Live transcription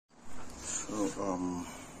Um,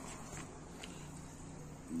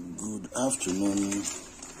 Good afternoon,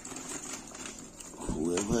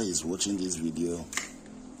 whoever is watching this video.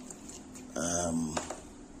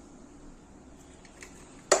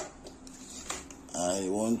 I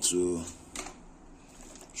want to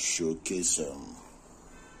showcase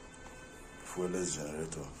fuelless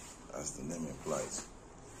generator, as the name implies.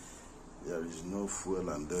 There is no fuel,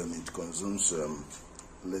 and then it consumes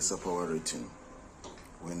lesser power rating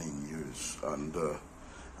when in use. And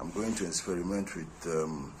I'm going to experiment with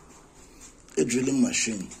a drilling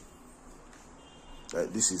machine.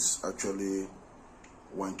 This is actually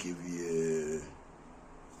 1 kVA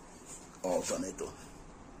alternator.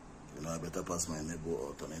 You know, I better pass my neighbor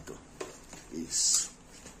alternator. It's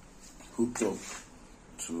hooked up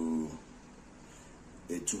to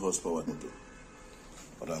a 2 horsepower motor,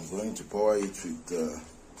 but I'm going to power it with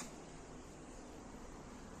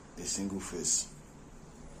a single phase.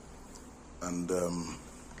 And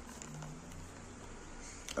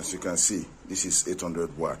as you can see, this is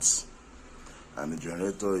 800 watts, and the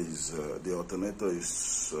generator is the alternator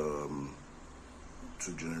is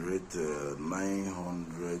to generate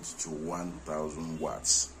 900 to 1000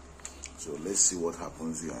 watts. So let's see what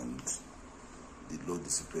happens here and the load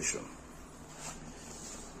dissipation.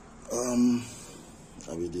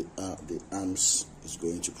 I mean, the amps is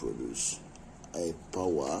going to produce a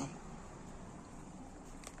power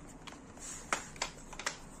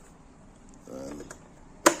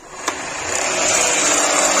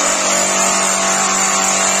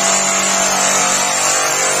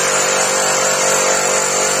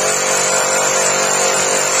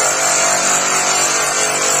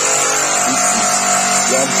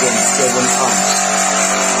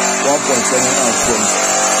from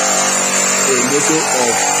a motor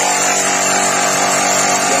of